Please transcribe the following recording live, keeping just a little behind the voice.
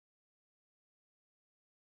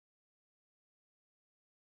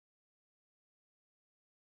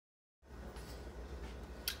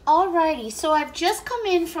Alrighty, so I've just come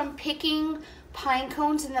in from picking pine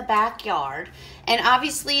cones in the backyard, and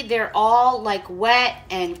obviously they're all like wet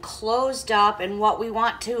and closed up, and what we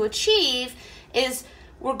want to achieve is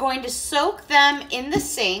we're going to soak them in the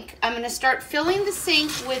sink. I'm going to start filling the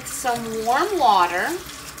sink with some warm water.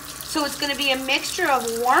 So it's going to be a mixture of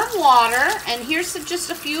warm water, and here's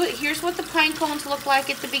here's what the pine cones look like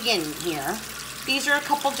at the beginning here. These are a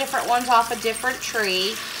couple different ones off a different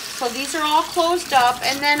tree. So these are all closed up,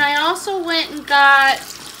 and then I also went and got,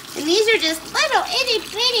 and these are just little itty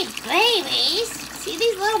bitty babies. See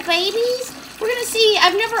these little babies? We're gonna see,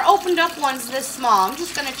 I've never opened up ones this small. I'm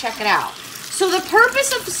just gonna check it out. So the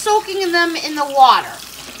purpose of soaking them in the water,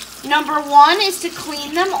 number one is to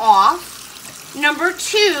clean them off. Number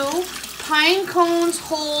two, pine cones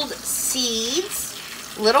hold seeds,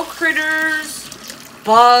 little critters,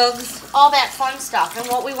 bugs, all that fun stuff. And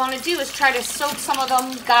what we want to do is try to soak some of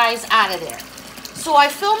them guys out of there. So I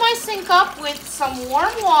fill my sink up with some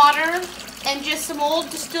warm water and just some old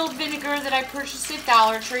distilled vinegar that I purchased at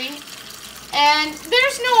Dollar Tree. And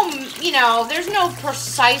there's no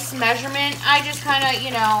precise measurement. I just kind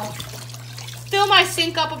of, fill my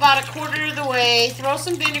sink up about a quarter of the way, throw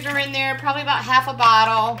some vinegar in there, probably about half a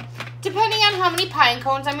bottle, depending on how many pine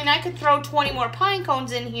cones. I mean, I could throw 20 more pine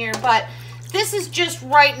cones in here, but this is just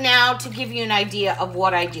right now to give you an idea of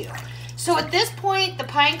what I do. So at this point, the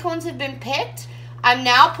pine cones have been picked. I'm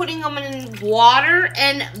now putting them in water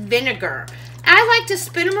and vinegar. I like to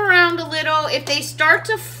spin them around a little. If they start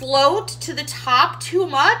to float to the top too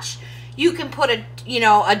much, you can put a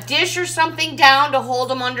dish or something down to hold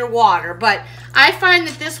them underwater. But I find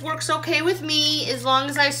that this works okay with me as long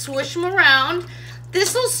as I swish them around.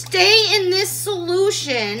 This will stay in this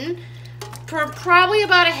solution for probably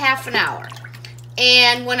about a half an hour.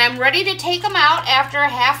 And when I'm ready to take them out, after a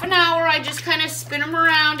half an hour, I just kind of spin them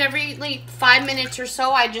around every 5 minutes or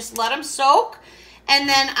so. I just let them soak, and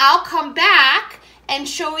then I'll come back and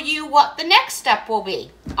show you what the next step will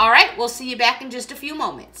be. All right, we'll see you back in just a few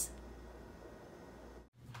moments.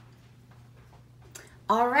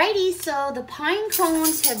 Alrighty, so the pine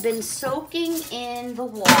cones have been soaking in the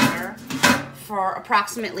water for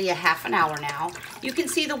approximately a half an hour now. You can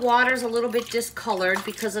see the water's a little bit discolored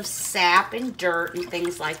because of sap and dirt and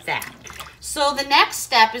things like that. So the next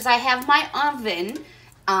step is I have my oven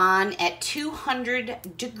on at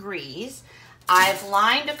 200 degrees. I've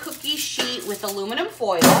lined a cookie sheet with aluminum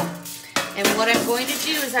foil. And what I'm going to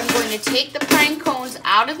do is I'm going to take the pine cones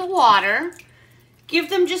out of the water, give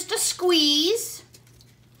them just a squeeze.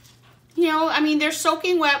 They're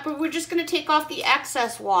soaking wet, but we're just going to take off the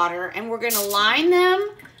excess water, and we're going to line them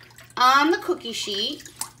on the cookie sheet.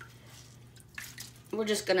 We're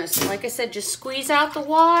just going to, like I said, just squeeze out the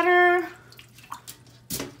water.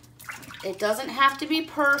 It doesn't have to be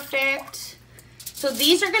perfect. So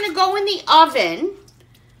these are going to go in the oven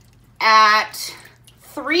at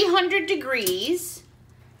 300 degrees.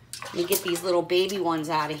 Let me get these little baby ones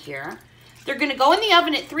out of here. They're going to go in the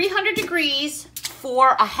oven at 300 degrees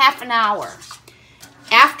for a half an hour.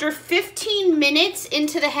 After 15 minutes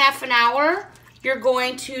into the half an hour, you're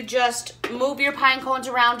going to just move your pine cones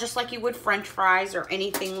around just like you would French fries or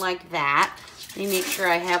anything like that. Let me make sure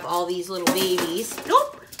I have all these little babies.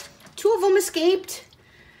 Nope, 2 of them escaped.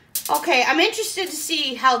 Okay, I'm interested to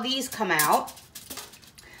see how these come out.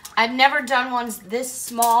 I've never done ones this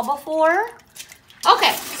small before.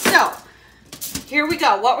 Okay, so here we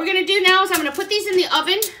go. What we're going to do now is I'm going to put these in the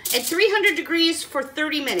oven at 300 degrees for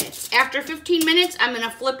 30 minutes. After 15 minutes, I'm going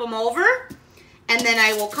to flip them over, and then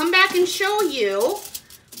I will come back and show you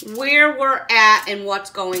where we're at and what's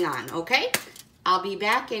going on, okay? I'll be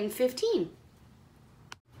back in 15.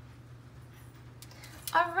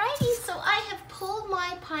 Alrighty, so I have pulled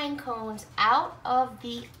my pine cones out of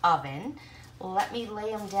the oven. Let me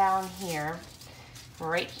lay them down here,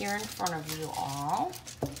 right here in front of you all.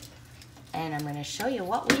 And I'm going to show you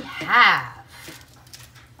what we have.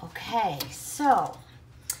 Okay, so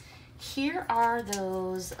here are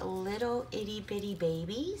those little itty bitty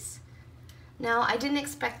babies. Now, I didn't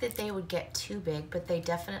expect that they would get too big, but they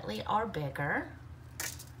definitely are bigger.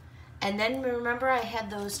 And then remember I had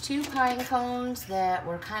those 2 pine cones that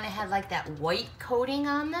were had like that white coating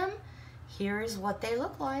on them. Here's what they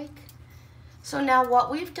look like. So now what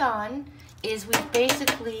we've done is we've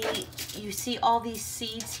basically, you see all these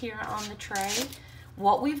seeds here on the tray.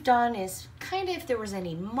 What we've done is if there was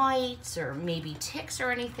any mites or maybe ticks or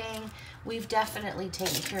anything, we've definitely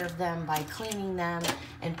taken care of them by cleaning them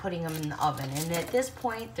and putting them in the oven. And at this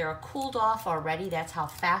point, they're cooled off already. That's how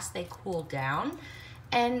fast they cool down.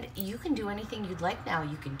 And you can do anything you'd like now.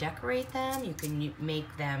 You can decorate them, you can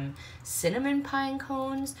make them cinnamon pine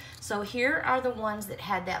cones. So here are the ones that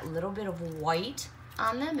had that little bit of white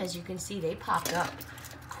on them. As you can see, they popped up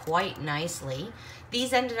quite nicely.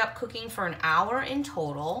 These ended up cooking for an hour in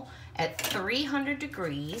total at 300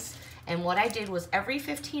 degrees. And what I did was every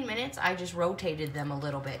 15 minutes, I just rotated them a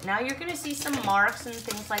little bit. Now you're gonna see some marks and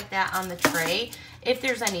things like that on the tray. If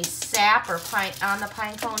there's any sap or pine on the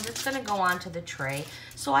pine cones, it's gonna go onto the tray.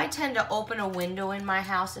 So I tend to open a window in my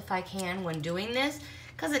house if I can when doing this,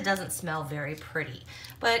 because it doesn't smell very pretty.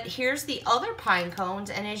 But here's the other pine cones,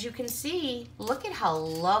 and as you can see, look at how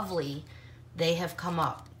lovely they have come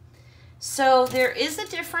up. So there is a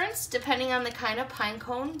difference depending on the kind of pine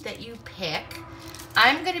cone that you pick.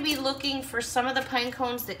 I'm going to be looking for some of the pine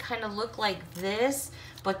cones that kind of look like this,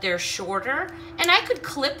 but they're shorter. And I could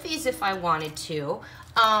clip these if I wanted to,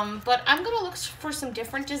 but I'm going to look for some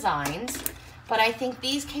different designs. But I think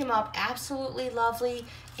these came up absolutely lovely.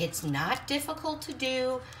 It's not difficult to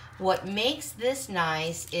do. What makes this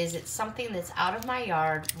nice is it's something that's out of my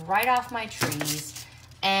yard, right off my trees.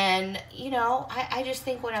 And, you know, I just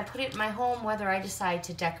think when I put it in my home, whether I decide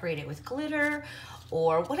to decorate it with glitter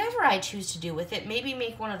or whatever I choose to do with it, maybe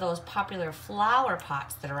make one of those popular flower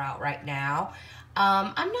pots that are out right now.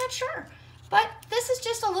 I'm not sure. But this is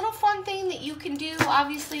just a little fun thing that you can do.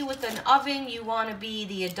 Obviously, with an oven, you want to be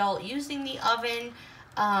the adult using the oven.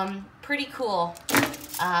 Pretty cool.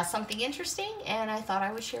 Something interesting, and I thought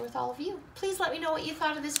I would share with all of you. Please let me know what you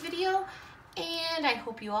thought of this video, and I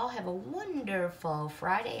hope you all have a wonderful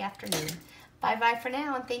Friday afternoon. Bye-bye for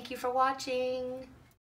now, and thank you for watching.